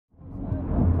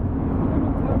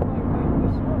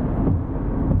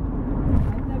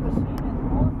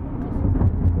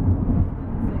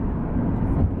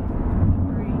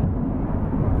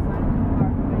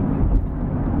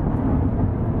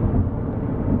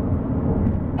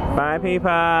Bye, Peepa.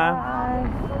 Bye.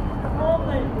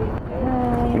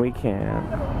 We can.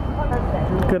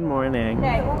 Good morning.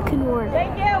 Good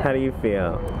morning. How do you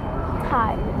feel?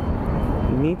 Hi.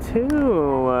 Me too.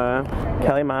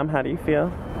 Kelly, Mom, how do you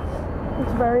feel?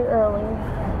 It's very early.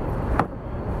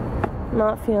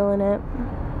 Not feeling it.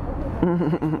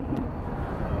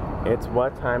 It's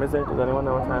what time is it? Does anyone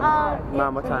know what time it is?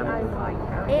 Mom, what time is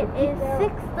It is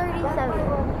 6:37.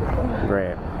 it?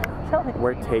 Great.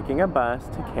 We're taking a bus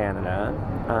to Canada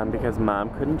because Mom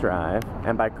couldn't drive,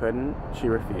 and by couldn't, she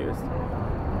refused.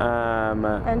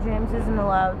 And James isn't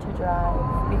allowed to drive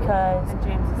because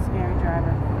James is a scary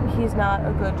driver. he's not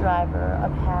a good driver,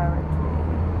 apparently.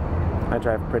 I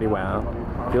drive pretty well.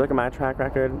 If you look at my track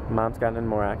record, Mom's gotten in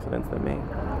more accidents than me.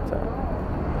 So.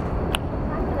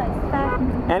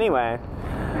 Anyway,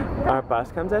 our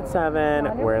bus comes at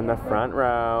 7. We're in the front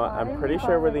row. I'm pretty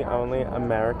sure we're the only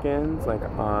Americans like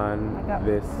on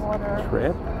this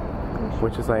trip,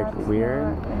 which is like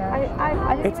weird.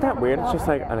 It's not weird, it's just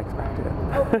like unexpected.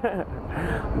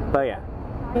 But yeah.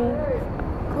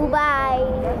 Goodbye.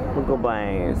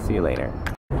 Goodbye. See you later.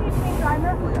 Is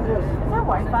there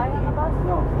Wi-Fi on the bus?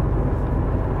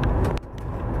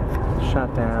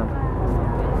 Shut down.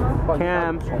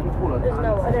 Cam. There's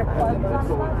no other plugs on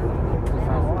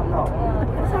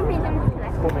For some reason,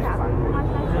 it's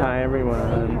connected. Hi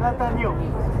everyone.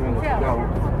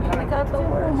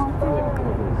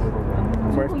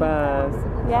 Where's Buzz?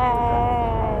 Yay!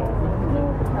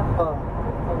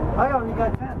 I only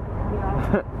got 10.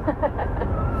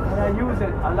 And I use it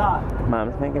a lot.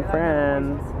 Mom's making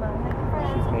friends.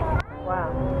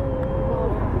 Wow.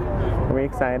 Are we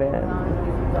excited?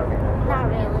 Not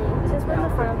really. Since we're in the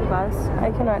front of the bus,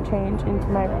 I cannot change into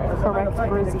my correct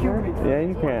brassiere. Yeah,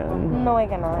 you can. No, I I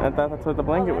cannot. thought that's what the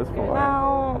blanket was for.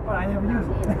 No, But I never use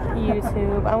it.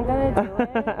 YouTube. I'm gonna do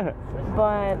it,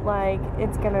 but like,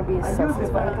 it's gonna be so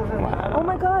suspect. Oh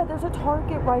my god, there's a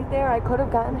Target right there. I could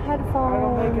have gotten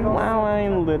headphones. Wow, I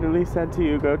literally said to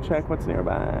you, go check what's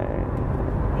nearby.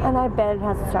 And I bet it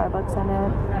has a Starbucks in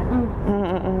it.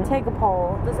 Take a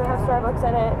poll. Does it have Starbucks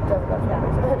in it? Does it have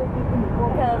Starbucks in it?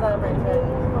 Because I'm pretty sure.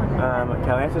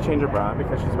 Kelly has to change her bra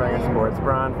because she's wearing a sports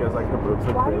bra and feels like her boobs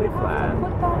look really flat.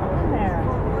 Put that in there.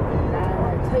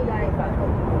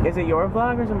 Is it your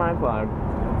vlog or is it my vlog?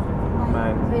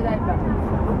 Mine.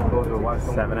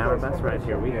 7-hour bus ride,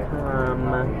 here we come.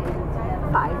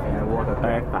 5.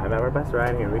 Alright, 5-hour bus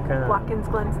ride, here we come. Watkins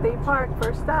Glen State Park,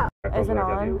 first stop. Is it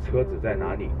on?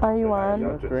 Are you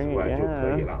on? Great,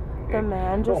 yeah. The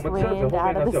man just leaned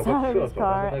out of the side of his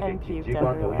car and puked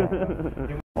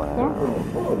everywhere. Wow.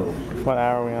 What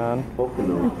hour are we on?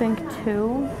 I think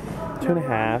 2.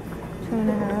 2.5.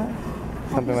 2.5.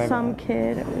 Something like Some that.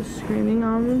 kid was screaming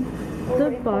on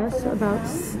the bus about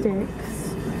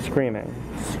sticks. Screaming.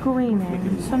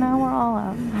 Screaming. So now we're all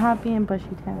up, happy and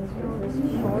bushy tailed.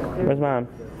 Where's Mom?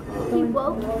 He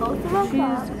woke both of us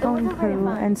up. She's going poo,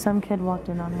 and some kid walked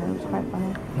in on her. It was quite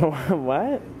funny.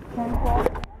 What?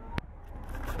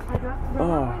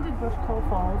 Oh.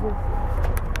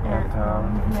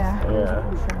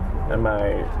 Yeah. And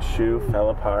my shoe fell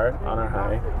apart on our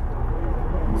hike.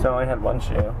 So I only had one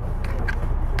shoe.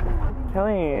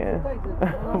 Kelly,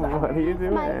 what are you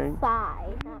doing? My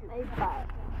thigh, not my butt.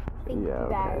 Thank you Yeah,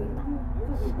 very much.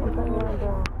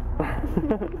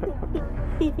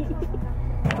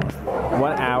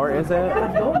 What hour is it?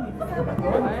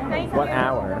 What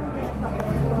hour?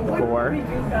 4?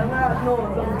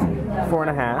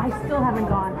 4.5. I still haven't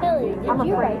gone. Billy, did I'm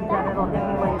you afraid write that that? it'll get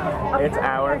late. It's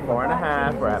hour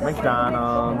 4.5. We're at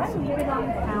McDonald's.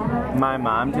 My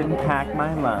mom didn't pack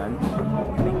my lunch.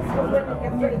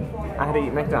 I had to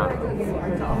eat McDonald's.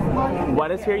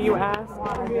 What is here, you ask?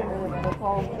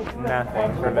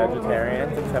 Nothing for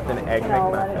vegetarians except an egg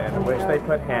McMuffin, which they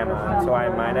put ham on, so I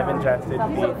might have ingested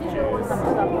beef juice.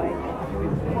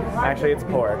 Actually, it's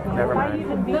pork. Never mind.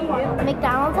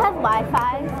 McDonald's has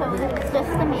Wi-Fi, so it's just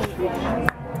amazing.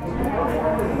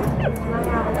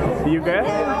 You good?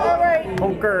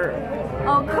 Okay.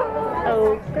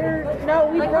 No,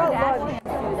 we brought lunch.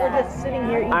 We're just sitting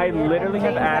here eating. I literally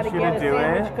have asked you to do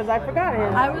it. Because I forgot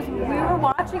it. We were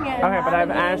watching it. Okay, but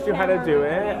I've asked you how to do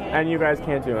it, and you guys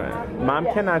can't do it. Mom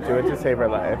cannot do it to save her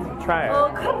life. Try it.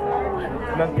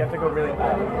 No, you have to go really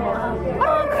loud.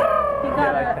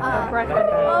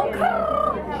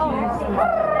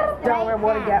 Don't wear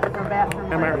water gap in our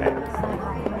bathroom. Am I right?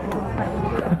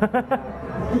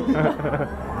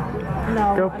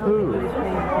 No. Go poo.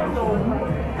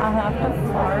 I have to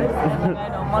fart, and I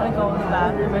don't want to go in the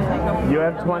bathroom and take a You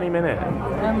have 20 minutes.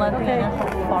 and let the initial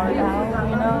fart out,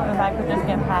 you know? If I could just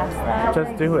get past that.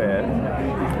 Just do it.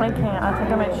 I can't. I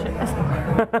think I might shit.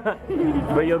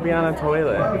 But you'll be on a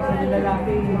toilet.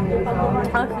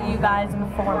 I'll see you guys in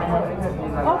 4 minutes.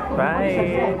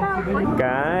 Bye.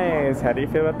 Guys, how do you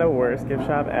feel about the worst gift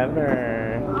shop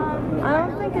ever? I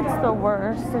don't think it's the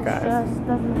worst. It's Guys, just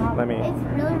doesn't have. Let me. It's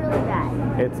really, really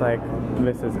bad. It's like,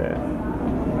 this is it.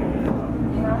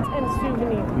 And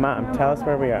souvenir. Mom, tell us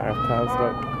where we are. Tell us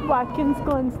what. Watkins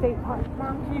Glen State Park.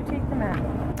 Mom, can you take the map?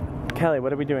 Kelly,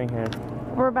 what are we doing here?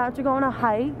 We're about to go on a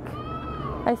hike,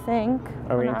 I think.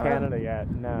 Are we in Not Canada yet?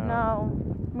 No. No.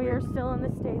 We are still in the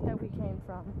state that we came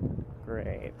from.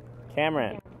 Great.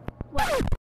 Cameron, What?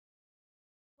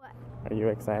 are you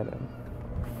excited?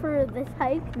 For this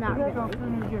hike? Not We're gonna really. go to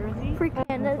New Jersey, For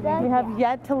Canada? We have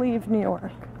yet to leave New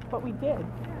York. but we did.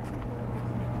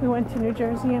 We went to New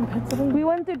Jersey and Pennsylvania. We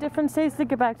went through different states to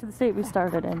get back to the state we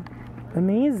started in.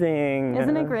 Amazing.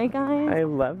 Isn't it great, guys? I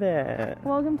love it.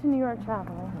 Welcome to New York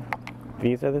travel.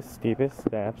 These are the steepest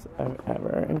steps I've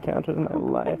ever encountered in my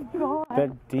life.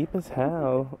 They're deep as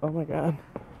hell. Oh my god.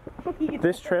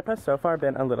 This trip has so far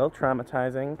been a little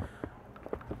traumatizing.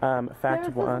 Fact There's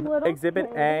this 1. little Exhibit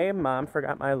kid. A, Mom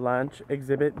forgot my lunch.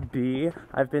 Exhibit B,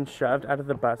 I've been shoved out of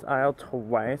the bus aisle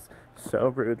twice so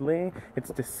rudely.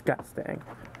 It's disgusting.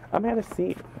 I'm at a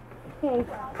seat. Hey,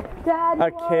 Daddy,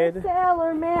 A kid.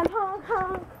 sailor man, honk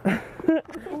honk.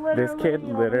 This kid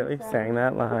literally sang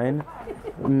that line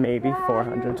maybe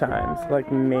 400 times.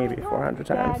 Like maybe 400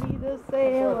 times. Daddy the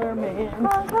sailor man,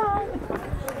 honk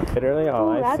honk. Literally all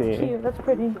Ooh, I that's see. cute. That's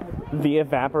pretty. The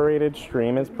evaporated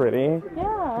stream is pretty.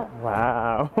 Yeah.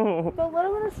 Wow. The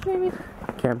little bit of streaming.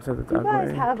 Cam says it's You guys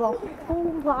ugly. have a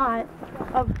whole lot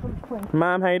of complaints.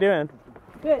 Mom, how you doing?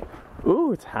 Good.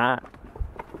 Ooh, it's hot.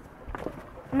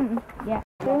 Yeah.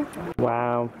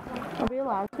 Wow. Are we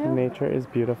allowed to? Nature is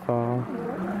beautiful.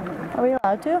 Are we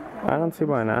allowed to? I don't see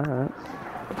why not.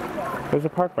 There's a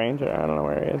park ranger. I don't know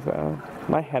where he is though.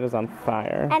 My head is on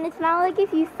fire. And it's not like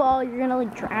if you fall, you're gonna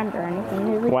like drown or anything.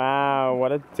 You're, like, Wow,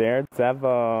 what a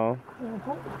daredevil.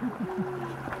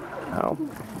 Oh.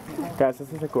 Guys,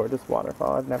 this is a gorgeous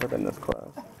waterfall. I've never been this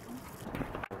close.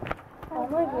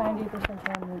 I'm like 90%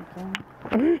 sure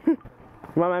I'm leaking. You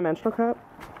want my menstrual cup?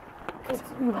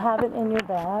 You have it in your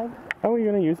bag. Oh,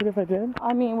 you're gonna use it if I did?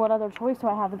 I mean, what other choice do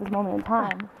I have at this moment in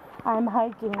time? I'm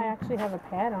hiking. I actually have a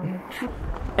pad on me.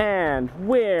 And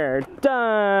we're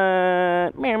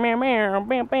done. Meow, meow, meow,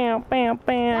 bam, bam, bam,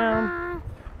 bam. ah,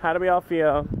 How do we all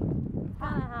feel?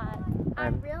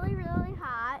 I'm really, really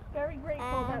hot. Very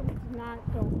grateful that we did not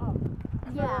go up.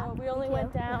 Yeah. We only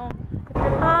went down.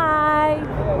 Hi.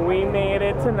 We made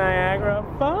it to Niagara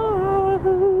Falls.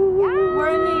 We're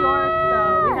in New York,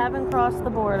 though. We haven't crossed the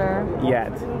border.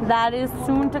 Yet. That is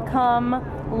soon to come.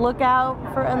 Look out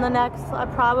for in the next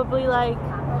probably like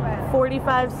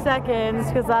 45 seconds,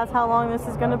 because that's how long this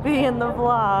is going to be in the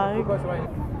vlog.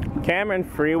 Cameron,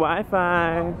 free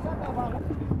Wi-Fi.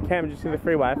 Cam, did you see the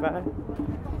free Wi-Fi?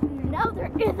 No, there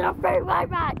isn't a free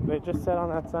Wi-Fi. They just said on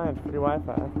that sign, free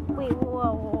Wi-Fi. Wait,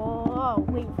 whoa, whoa, whoa.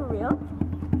 Wait, for real?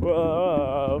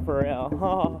 Whoa, for real.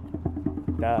 Oh,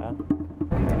 duh.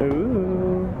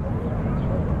 Ooh.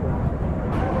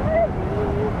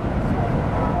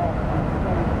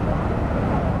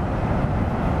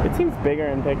 It seems bigger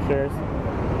in pictures.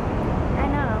 I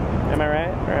know. Am I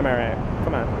right? Or am I right?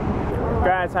 Come on.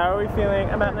 Guys, how are we feeling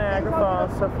about Niagara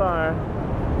Falls so far?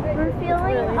 We're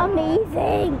feeling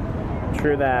amazing.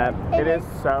 True that. It It is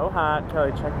so hot.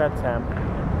 Kelly, check that temp.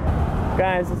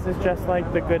 Guys, this is just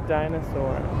like the Good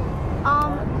Dinosaur,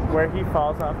 where he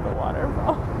falls off the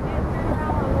waterfall.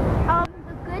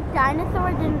 The good dinosaur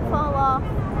didn't fall off,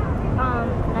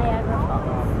 Niagara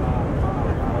Falls.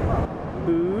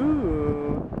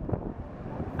 Ooh.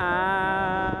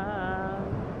 Ah.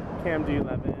 Cam, do you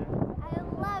love it? I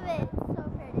love it. It's so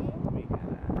pretty. We got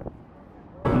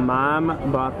it.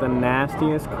 Mom bought the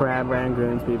nastiest crab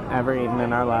rangoons we've ever eaten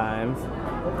in our lives.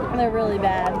 They're really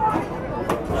bad.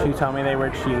 She told me they were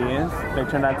cheese. They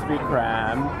turned out to be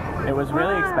crab. It was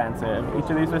really expensive. Each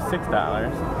of these was $6.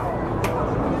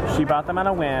 She bought them on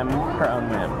a whim, her own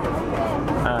whim.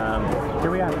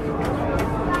 Here we are.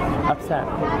 Upset.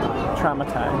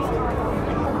 Traumatized.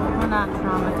 We're not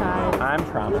traumatized. I'm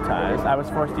traumatized. I was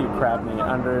forced to eat crab meat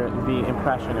under the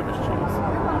impression it was cheese.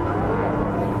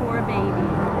 Poor baby.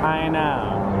 I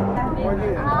know.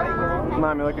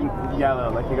 Mom, you're looking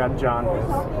yellow, like you got jaundice.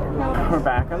 We're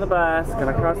back on the bus,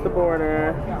 gonna cross the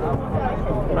border.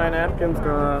 My napkin's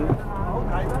gone.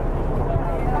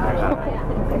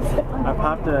 I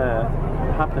popped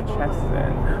a chest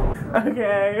in.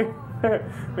 Okay,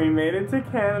 we made it to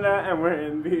Canada and we're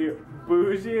in the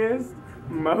bougiest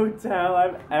motel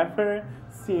I've ever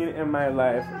seen in my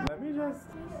life.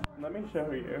 Let me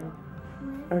show you.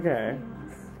 Okay.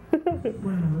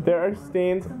 There are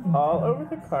stains all over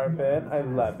the carpet. I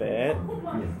love it.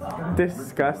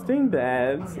 Disgusting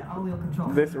beds.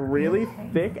 This really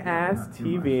thick ass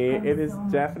TV. It is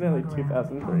definitely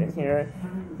 2003 in here.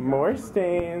 More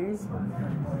stains.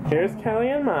 Here's Kelly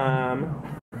and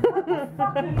Mom. What the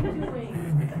fuck are you doing?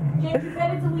 James, you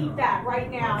better delete that right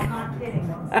now. I'm not kidding.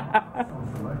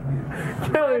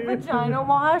 Kelly. My vagina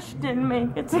wash didn't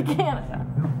make it to Canada.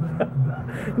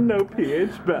 No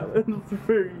pH balance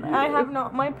for you. I have no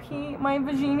my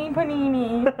vagini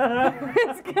panini.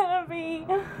 It's gonna be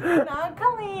not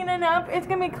clean enough. It's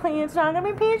gonna be clean. It's not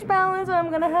gonna be pH balance, and I'm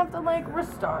gonna have to like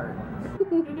restart.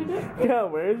 Yeah,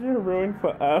 where's your ruined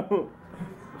foot? Oh,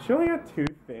 she only got 2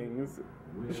 things.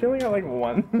 She only got like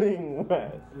 1 thing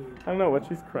wet. I don't know what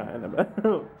she's crying about.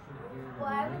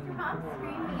 Why was your mom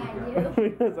screaming at you?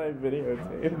 Because I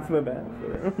videotaped the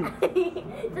bathroom.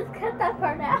 Just cut that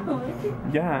part out.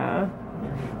 Yeah.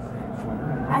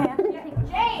 I have to take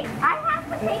James, I have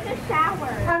to take a shower.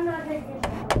 I'm not taking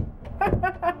a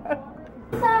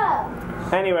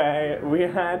shower. Anyway, we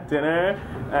had dinner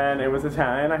and it was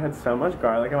Italian. I had so much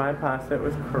garlic in my pasta. It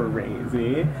was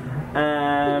crazy.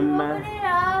 Open it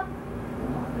up.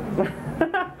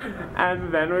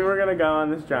 And then we were gonna go on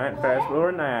this giant Ferris wheel. We're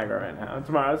in Niagara right now.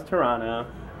 Tomorrow's Toronto,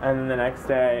 and then the next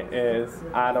day is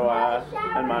Ottawa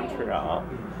and Montreal.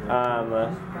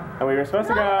 And we were supposed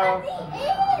to go.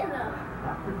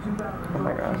 Oh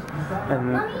my gosh.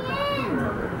 And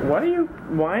what are you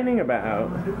whining about?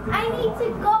 I need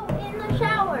to go in the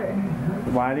shower.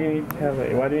 Why do you need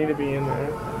Kelly? Why do you need to be in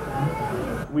there?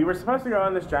 We were supposed to go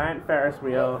on this giant Ferris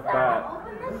wheel, but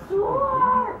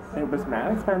it was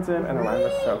mad expensive and the line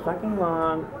was so fucking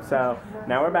long. So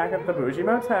now we're back at the bougie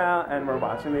motel and we're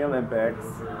watching the Olympics.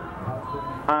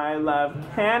 I love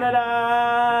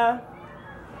Canada!